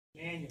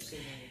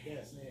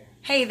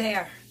Hey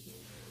there,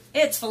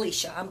 it's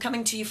Felicia. I'm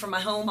coming to you from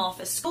my home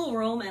office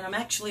schoolroom, and I'm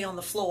actually on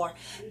the floor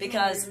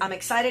because I'm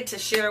excited to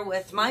share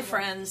with my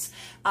friends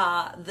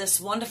this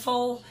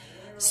wonderful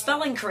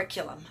spelling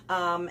curriculum.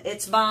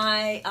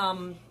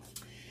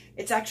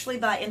 It's actually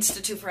by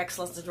Institute for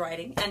Excellence in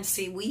Writing. And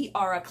see, we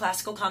are a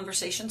Classical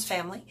Conversations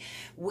family.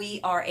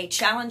 We are a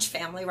challenge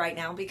family right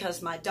now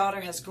because my daughter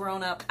has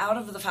grown up out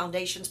of the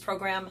Foundations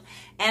program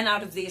and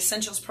out of the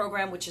Essentials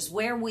program, which is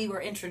where we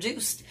were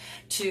introduced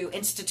to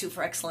Institute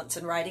for Excellence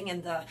in Writing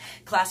and the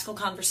Classical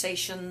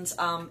Conversations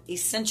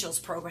Essentials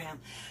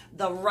program.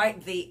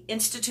 The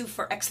Institute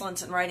for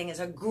Excellence in Writing is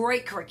a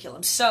great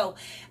curriculum. So,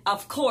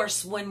 of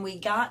course, when we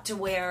got to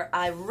where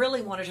I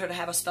really wanted her to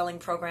have a spelling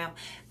program,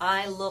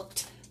 I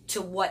looked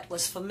to what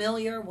was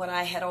familiar, what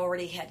I had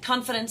already had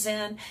confidence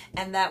in,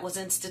 and that was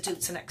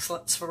Institutes in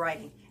Excellence for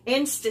Writing.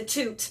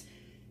 Institute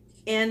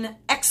in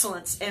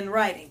Excellence in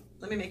Writing.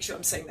 Let me make sure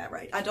I'm saying that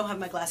right. I don't have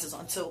my glasses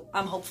on, so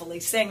I'm hopefully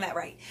saying that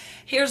right.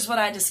 Here's what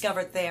I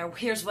discovered there.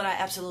 Here's what I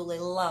absolutely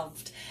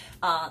loved,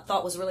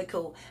 thought was really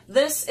cool.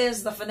 This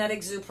is the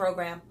Phonetic Zoo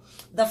program.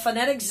 The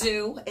Phonetic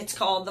Zoo, it's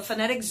called the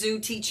Phonetic Zoo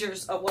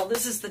Teachers. Well,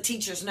 this is the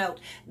teacher's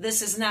note.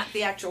 This is not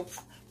the actual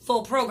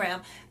full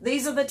program.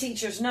 These are the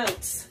teacher's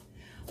notes.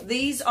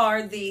 These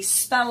are the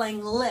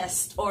spelling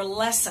list or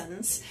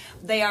lessons.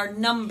 They are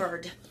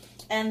numbered.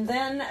 And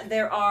then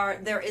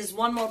there is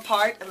one more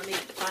part.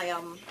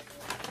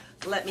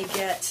 Let me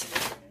get,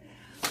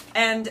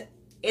 and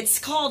it's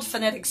called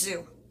Phonetic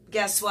Zoo.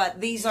 Guess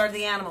what? These are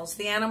the animals.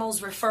 The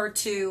animals refer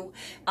to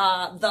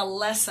the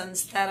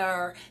lessons that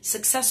are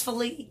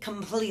successfully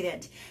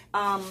completed.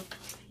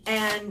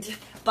 And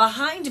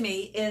behind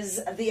me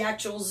is the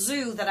actual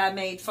zoo that I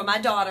made for my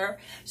daughter,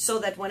 so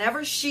that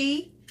whenever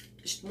she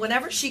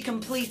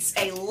completes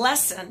a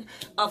lesson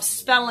of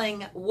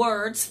spelling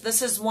words,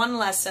 this is one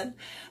lesson.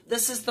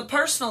 This is the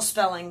personal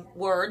spelling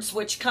words,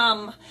 which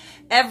come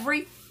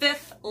every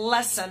fifth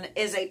lesson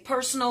is a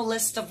personal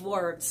list of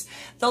words.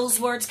 Those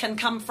words can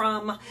come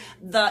from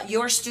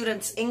your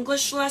students'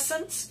 English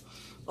lessons,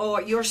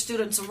 or your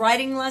students'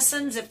 writing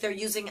lessons if they're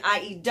using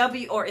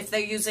IEW, or if they're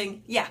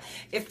using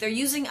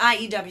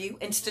IEW,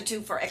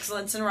 Institute for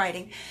Excellence in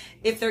Writing.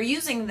 If they're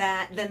using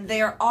that, then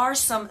there's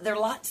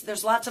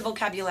lots of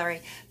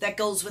vocabulary that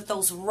goes with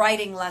those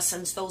writing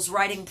lessons, those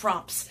writing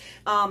prompts.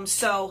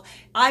 So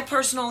I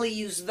personally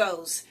use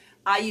those.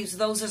 I use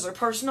those as our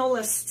personal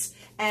lists.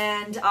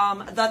 And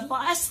the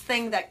last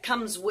thing that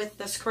comes with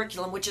this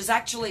curriculum, which is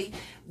actually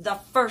the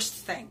first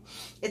thing,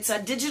 it's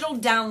a digital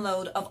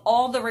download of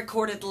all the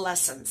recorded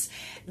lessons.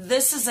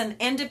 This is an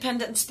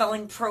independent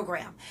spelling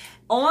program.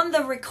 On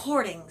the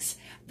recordings,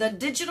 the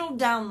digital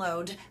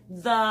download,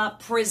 the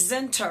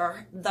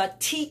presenter, the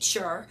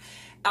teacher,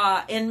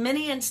 in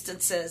many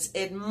instances,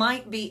 it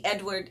might be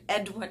Edward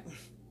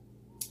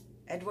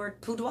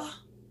Pudwa.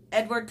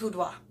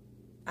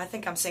 I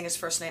think I'm saying his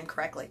first name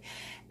correctly.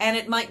 And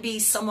it might be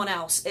someone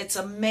else. It's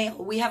a male.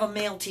 We have a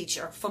male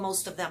teacher for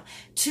most of them.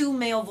 2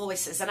 male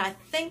voices. And I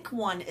think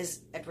one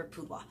is Edward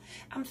Pudwa.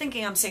 I'm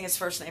thinking I'm saying his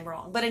first name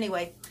wrong. But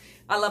anyway,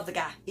 I love the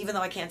guy, even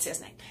though I can't say his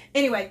name.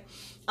 Anyway,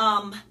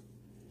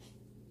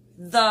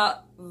 the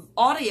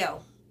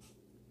audio,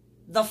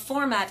 the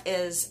format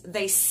is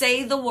they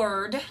say the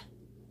word,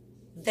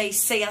 they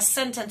say a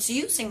sentence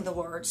using the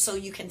word so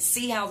you can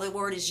see how the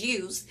word is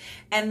used,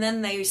 and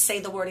then they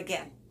say the word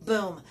again.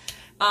 Boom.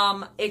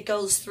 It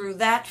goes through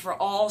that for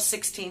all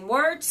 16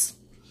 words.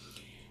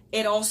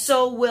 It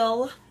also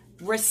will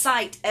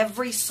recite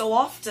every so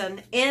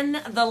often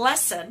in the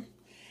lesson.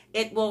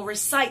 It will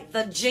recite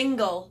the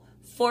jingle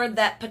for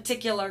that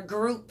particular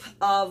group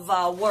of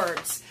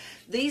words.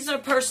 These are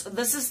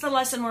this is the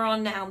lesson we're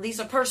on now. These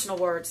are personal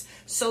words.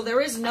 So there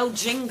is no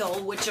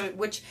jingle,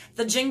 which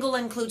the jingle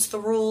includes the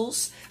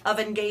rules of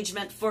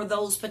engagement for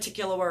those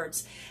particular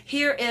words.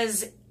 Here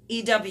is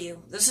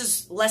EW. This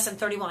is lesson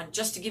 31,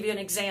 just to give you an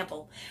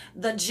example.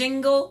 The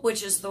jingle,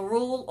 which is the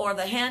rule or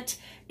the hint,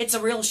 it's a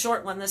real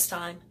short one this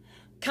time.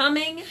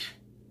 Coming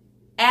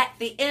at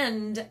the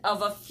end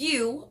of a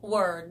few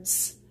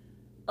words.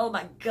 Oh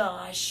my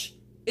gosh.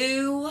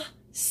 Ooh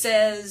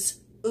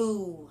says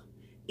ooh.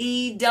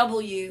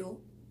 EW,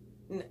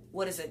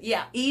 what is it?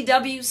 Yeah,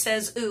 EW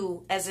says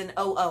ooh, as in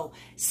OO.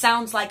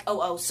 Sounds like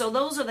OO. So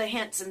those are the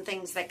hints and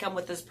things that come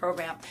with this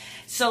program.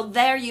 So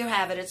there you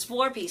have it. It's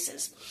 4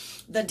 pieces.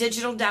 The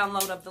digital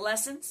download of the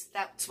lessons,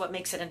 that's what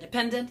makes it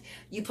independent.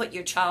 You put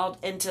your child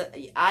into,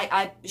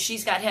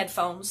 she's got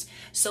headphones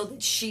so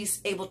that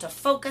she's able to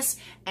focus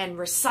and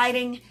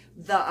reciting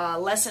the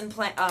lesson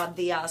plan,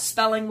 the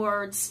spelling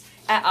words,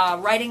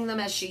 writing them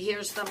as she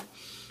hears them.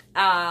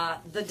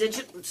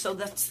 So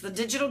that's the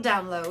digital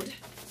download.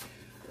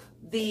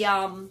 The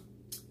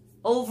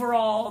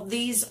overall,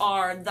 these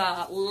are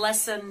the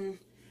lesson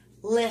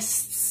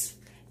lists,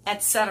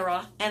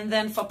 etc. And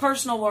then for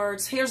personal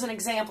words, here's an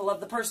example of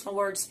the personal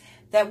words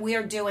that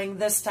we're doing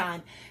this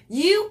time.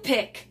 You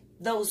pick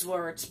those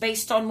words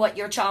based on what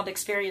your child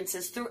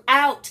experiences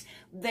throughout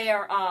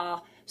their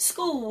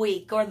school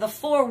week or the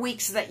 4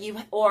 weeks that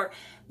you, or,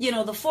 you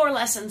know, the 4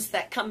 lessons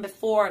that come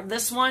before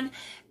this one,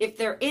 if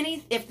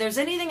there's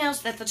anything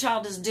else that the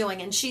child is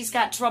doing and she's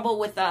got trouble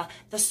with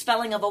the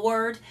spelling of a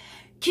word,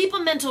 keep a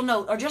mental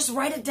note or just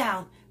write it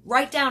down.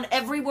 Write down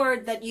every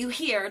word that you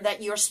hear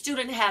that your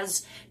student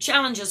has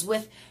challenges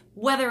with,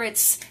 whether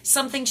it's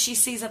something she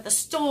sees at the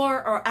store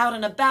or out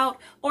and about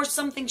or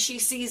something she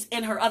sees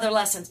in her other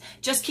lessons.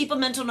 Just keep a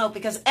mental note,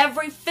 because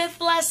every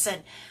 5th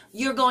lesson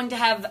you're going to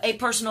have a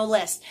personal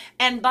list.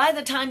 And by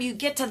the time you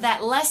get to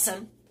that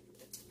lesson,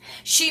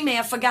 she may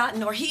have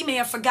forgotten, or he may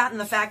have forgotten,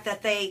 the fact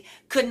that they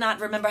could not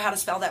remember how to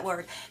spell that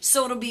word.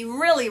 So it'll be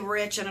really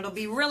rich and it'll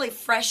be really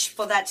fresh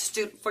for that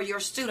for your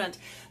student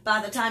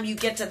by the time you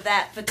get to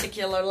that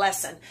particular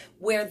lesson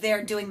where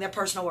they're doing their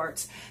personal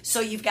words.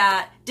 So you've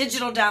got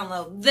digital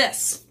download,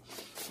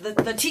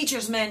 the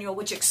teacher's manual,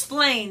 which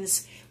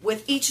explains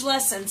with each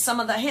lesson some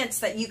of the hints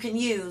that you can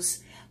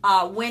use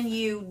when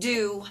you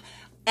do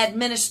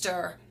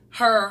administer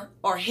her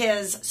or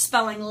his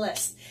spelling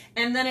list.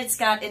 And then it's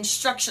got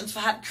instructions for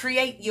how to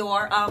create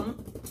your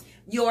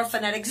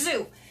phonetic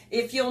zoo.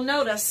 If you'll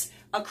notice,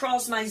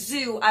 across my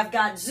zoo, I've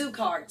got zoo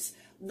cards.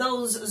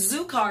 Those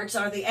zoo cards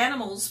are the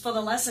animals for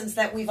the lessons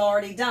that we've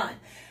already done.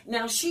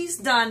 Now, she's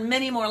done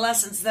many more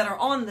lessons that are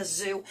on the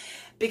zoo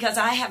because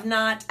I have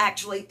not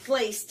actually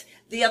placed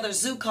the other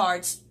zoo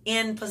cards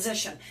in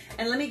position.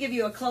 And let me give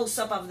you a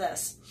close-up of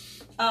this.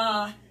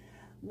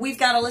 We've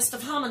got a list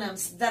of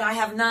homonyms that I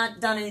have not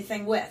done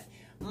anything with.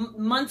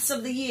 Months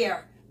of the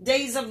year,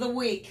 days of the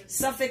week,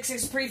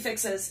 suffixes,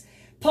 prefixes,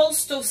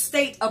 postal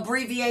state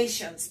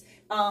abbreviations,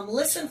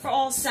 listen for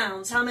all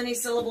sounds, how many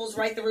syllables,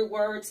 write the root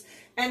words,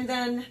 and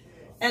then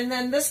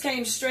this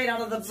came straight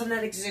out of the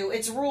phonetic zoo.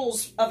 It's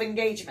rules of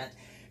engagement.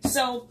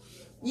 So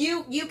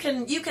you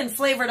can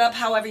flavor it up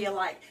however you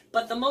like,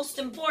 but the most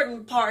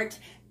important part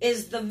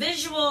is the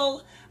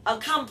visual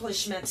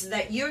accomplishments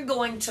that you're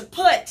going to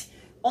put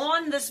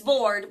on this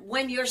board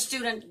when your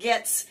student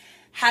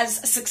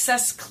has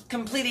success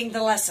completing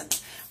the lesson.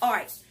 All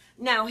right.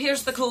 Now,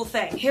 here's the cool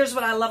thing. Here's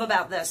what I love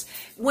about this.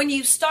 When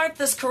you start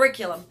this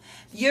curriculum,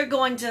 you're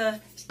going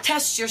to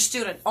test your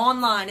student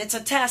online. It's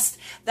a test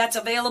that's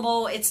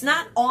available. It's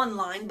not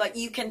online, but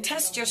you can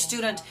test your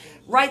student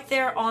right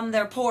there on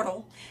their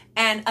portal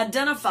and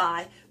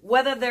identify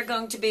whether they're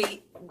going to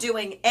be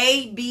doing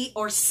A, B,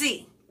 or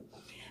C.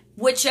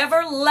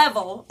 Whichever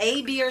level,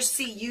 A, B, or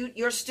C,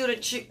 your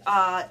student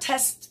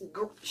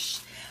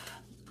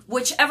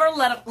whichever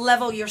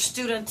level your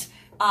student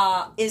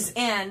is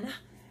in,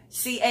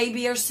 see A,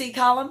 B, or C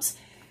columns,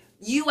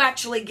 you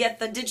actually get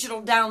the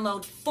digital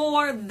download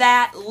for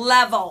that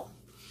level.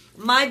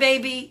 My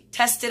baby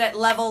tested at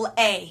level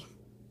A.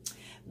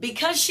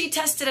 Because she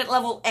tested at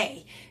level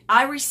A,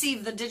 I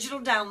received the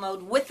digital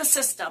download with the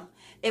system.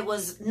 It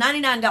was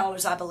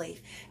 $99, I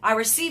believe. I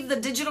received the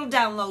digital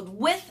download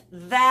with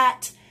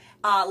that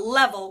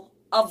level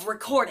of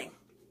recording.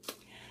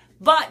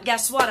 But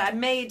guess what? I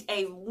made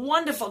a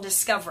wonderful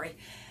discovery.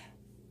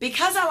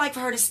 Because I like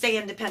for her to stay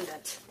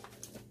independent,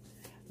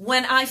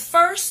 when I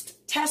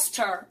first test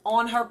her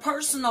on her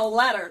personal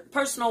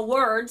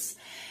words,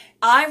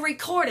 I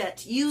record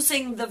it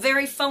using the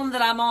very phone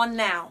that I'm on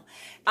now.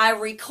 I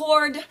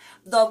record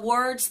the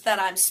words that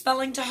I'm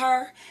spelling to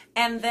her,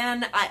 and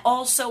then I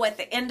also, at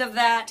the end of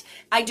that,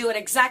 I do it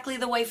exactly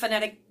the way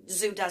Phonetic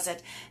Zoo does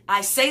it.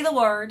 I say the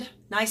word,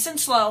 nice and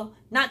slow,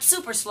 not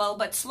super slow,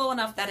 but slow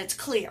enough that it's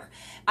clear.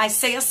 I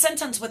say a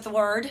sentence with the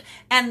word,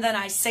 and then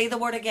I say the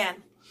word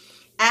again.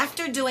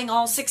 After doing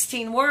all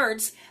 16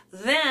 words,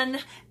 then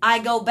I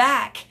go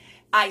back.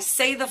 I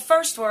say the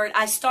first word.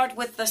 I start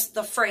with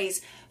the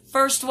phrase,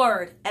 first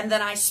word, and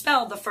then I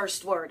spell the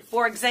first word.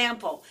 For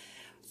example,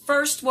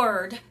 first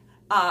word,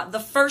 the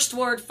first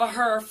word for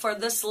her for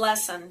this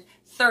lesson,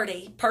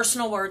 30,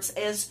 personal words,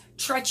 is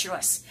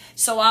treacherous.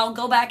 So I'll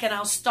go back and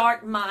I'll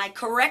start my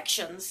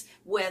corrections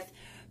with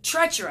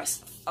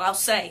treacherous. I'll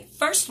say,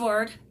 first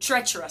word,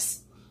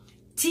 treacherous.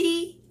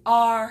 T-R-E-A-C-H-E-R-O-U-S.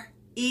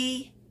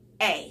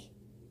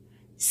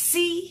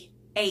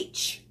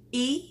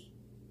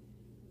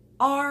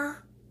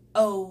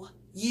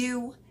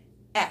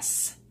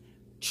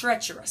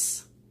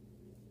 Treacherous.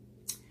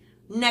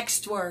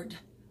 Next word,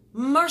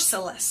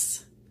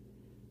 merciless.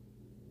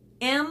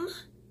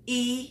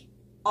 M-E-R-C-I-L-E-S-S.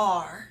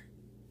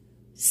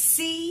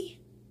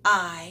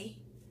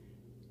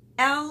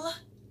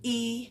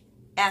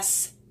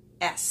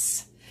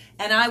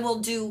 And I will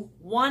do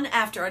one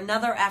after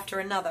another,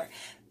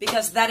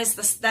 because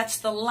that's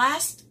the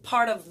last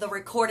part of the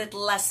recorded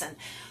lesson.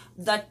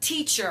 The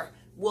teacher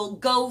will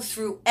go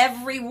through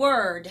every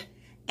word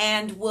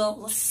and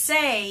will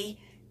say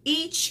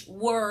each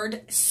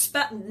word,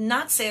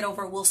 not say it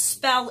over, will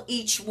spell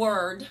each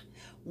word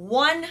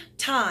one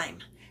time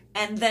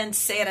and then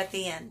say it at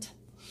the end.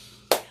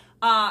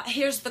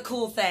 Here's the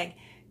cool thing.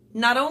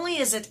 Not only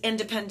is it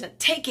independent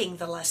taking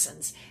the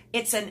lessons,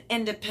 it's an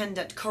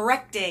independent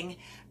correcting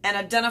and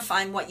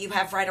identifying what you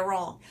have right or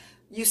wrong.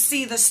 You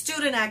see, the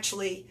student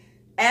actually,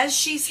 as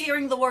she's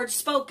hearing the word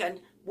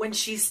spoken, when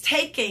she's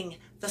taking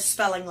the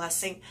spelling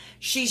lesson,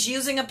 she's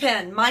using a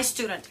pen. My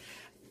student,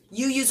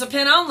 you use a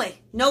pen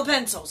only, no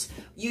pencils.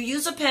 You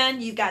use a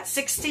pen, you've got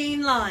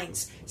 16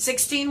 lines,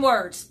 16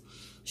 words.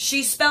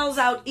 She spells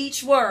out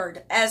each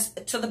word as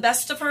to the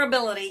best of her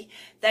ability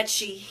that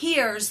she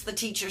hears the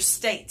teacher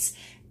states.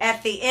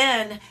 At the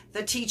end,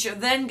 the teacher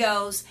then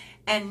goes,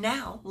 and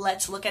now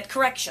let's look at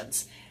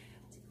corrections.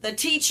 The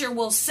teacher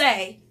will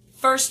say,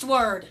 first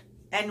word,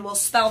 and will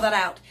spell that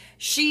out.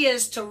 She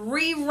is to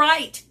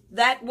rewrite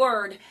that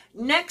word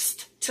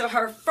next to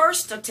her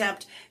first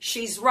attempt.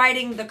 She's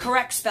writing the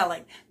correct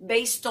spelling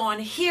based on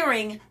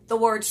hearing the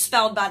word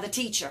spelled by the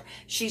teacher.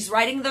 She's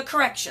writing the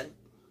correction.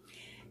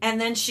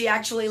 And then she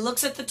actually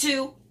looks at the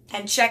two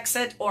and checks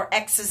it or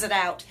X's it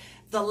out,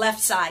 the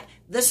left side.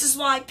 This is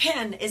why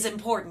pen is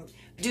important.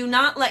 Do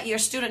not let your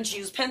students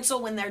use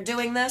pencil when they're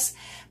doing this,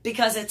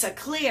 because it's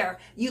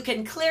you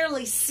can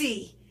clearly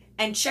see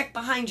and check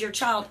behind your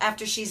child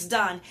after she's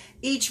done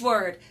each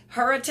word,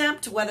 her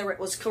attempt, whether it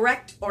was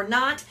correct or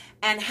not,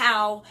 and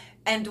how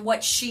and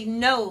what she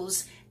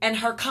knows, and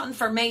her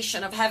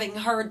confirmation of having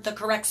heard the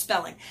correct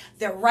spelling.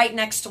 They're right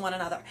next to one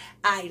another.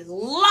 I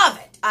love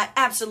it. I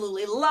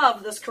absolutely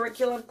love this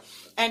curriculum.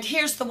 And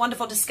here's the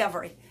wonderful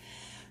discovery.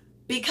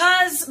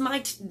 Because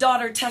my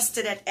daughter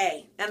tested at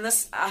A, and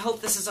this, I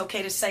hope this is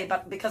okay to say,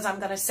 but because I'm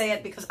going to say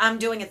it because I'm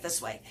doing it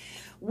this way.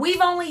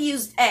 We've only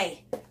used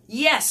A.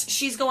 Yes,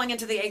 she's going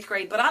into the 8th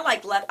grade, but I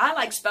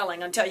like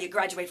spelling until you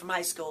graduate from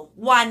high school.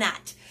 Why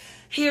not?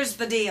 Here's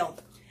the deal.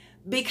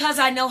 Because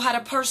I know how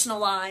to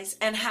personalize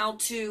and how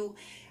to,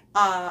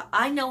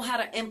 I know how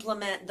to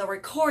implement the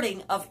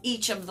recording of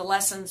each of the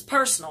lessons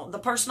the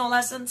personal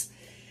lessons.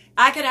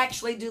 I could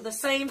actually do the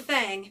same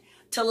thing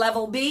to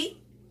level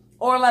B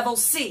or level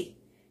C.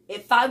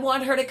 If I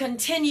want her to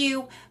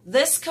continue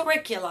this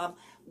curriculum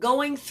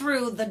going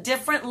through the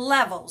different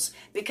levels,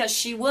 because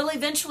she will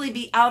eventually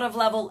be out of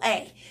level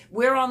A.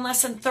 We're on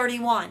lesson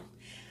 31.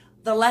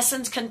 The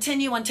lessons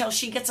continue until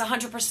she gets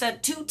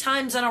 100% 2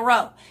 times in a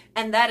row.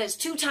 And that is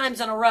 2 times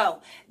in a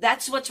row.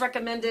 That's what's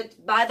recommended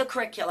by the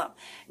curriculum.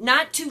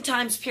 Not 2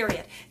 times,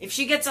 period. If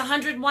she gets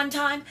 100 one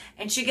time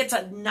and she gets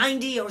a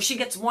 90 or she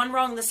gets 1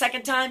 wrong the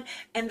second time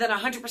and then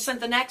 100%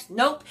 the next,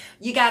 nope.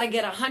 You got to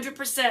get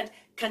 100%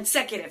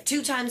 consecutive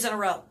 2 times in a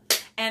row.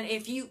 And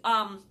if you,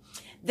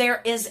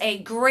 there is a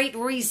great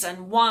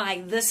reason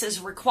why this is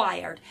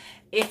required.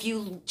 If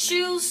you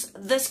choose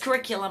this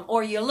curriculum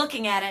or you're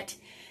looking at it,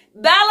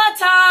 Bella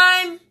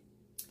time!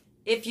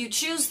 If you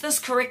choose this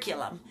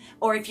curriculum,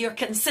 or if you're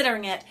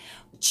considering it,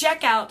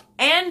 check out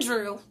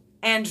Andrew,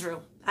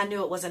 I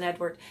knew it wasn't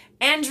Edward,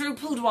 Andrew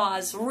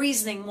Poudoir's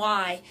reasoning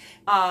why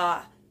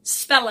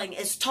spelling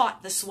is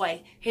taught this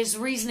way. His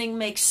reasoning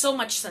makes so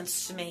much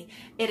sense to me.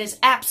 It is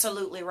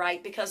absolutely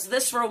right, because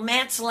this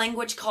romance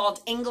language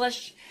called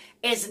English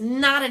is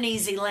not an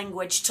easy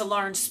language to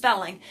learn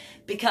spelling,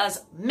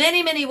 because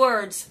many, many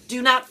words do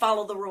not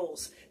follow the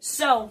rules.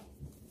 So,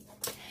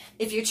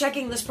 if you're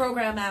checking this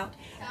program out,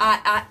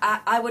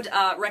 I would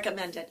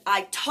recommend it.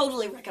 I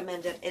totally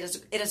recommend it.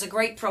 It is a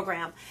great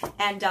program,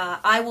 and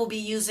I will be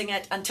using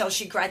it until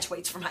she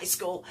graduates from high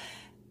school.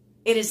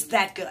 It is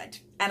that good,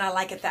 and I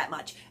like it that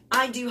much.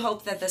 I do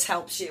hope that this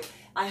helps you.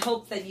 I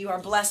hope that you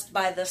are blessed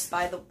by this,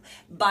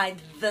 by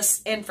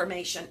this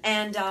information.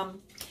 And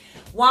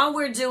while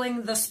we're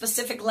doing the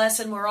specific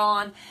lesson we're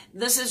on,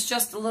 this is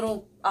just a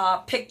little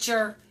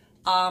picture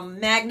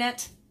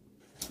magnet.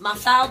 My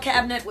file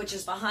cabinet, which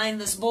is behind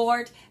this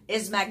board,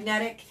 is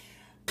magnetic.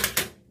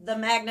 The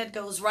magnet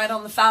goes right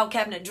on the file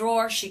cabinet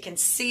drawer. She can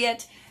see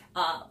it.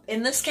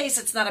 In this case,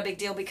 it's not a big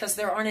deal because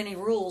there aren't any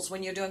rules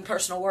when you're doing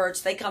personal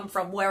words. They come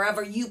from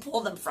wherever you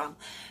pull them from.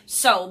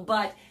 So,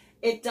 but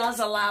it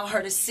does allow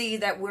her to see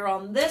that we're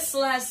on this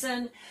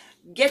lesson.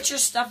 Get your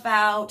stuff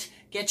out.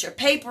 Get your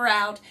paper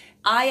out.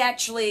 I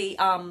actually,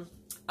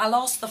 I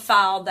lost the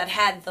file that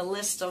had the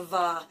list of,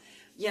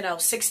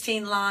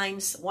 16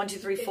 lines, 1, 2,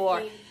 3,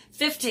 4.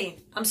 15.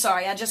 I'm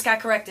sorry, I just got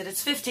corrected.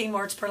 It's 15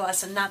 words per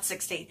lesson, not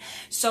 16.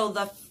 So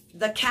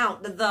the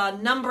count, the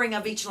numbering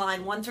of each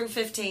line, 1 through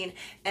 15,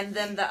 and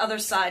then the other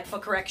side for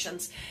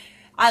corrections.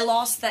 I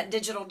lost that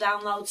digital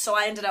download, so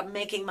I ended up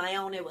making my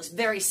own. It was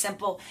very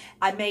simple.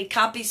 I made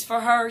copies for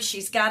her.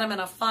 She's got them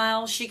in a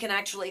file. She can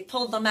actually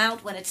pull them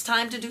out when it's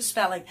time to do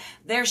spelling.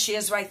 There she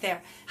is right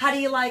there. How do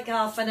you like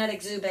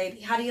Phonetic Zoo,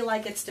 baby? How do you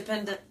like its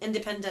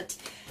independent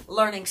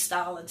learning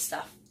style and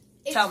stuff?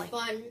 Tell me. It's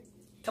fun.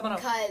 Come on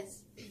over.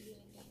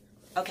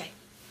 Okay.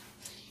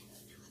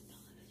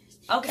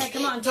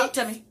 Come on, talk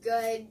to me. It's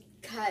good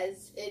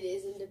because it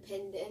is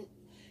independent,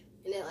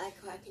 and I like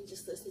how I can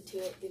just listen to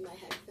it through my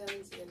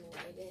headphones and then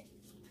write it.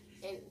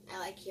 And I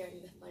like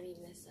hearing the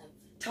funniness of...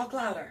 Talk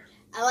louder.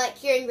 I like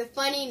hearing the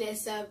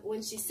funniness of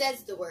when she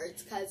says the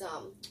words, because,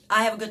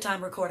 I have a good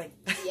time recording.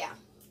 Yeah.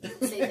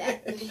 Say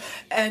that.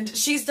 And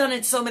she's done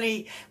it so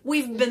many...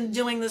 We've been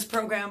doing this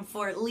program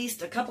for at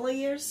least a couple of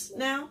years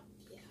now.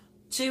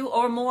 2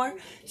 or more,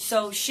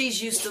 so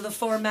she's used to the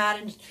format,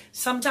 and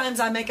sometimes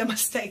I make a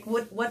mistake.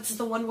 What's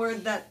the one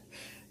word that...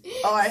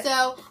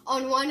 So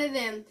on one of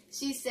them,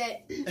 she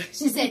said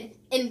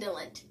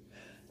indolent.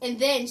 And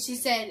then she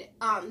said,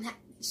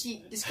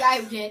 she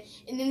described it,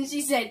 and then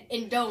she said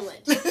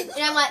indolent. And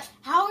I'm like,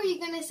 how are you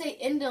going to say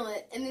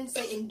indolent and then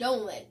say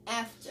indolent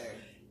after?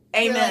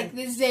 Amen. They're like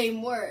the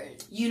same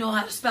word. You know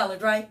how to spell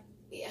it, right?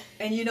 Yeah.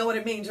 And you know what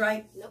it means,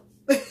 right? Nope.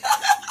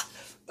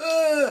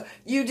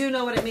 You do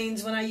know what it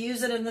means when I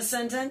use it in the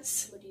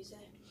sentence? What do you say?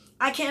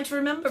 I can't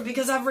remember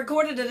because I've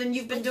recorded it and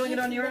you've been doing it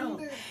on your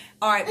own.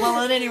 All right, well,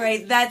 at any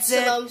rate, that's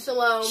it. Shalom,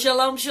 shalom.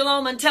 Shalom,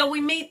 shalom. Until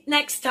we meet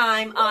next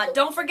time,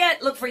 don't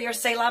forget, look for your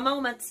Selah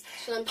moments.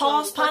 Shalom,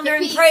 Pause, shalom. ponder,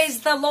 and Peace. praise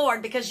the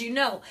Lord because you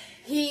know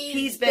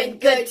He's been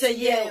good to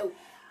you.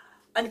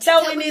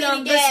 Until we meet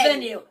on this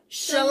venue,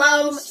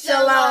 shalom,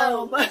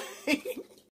 shalom.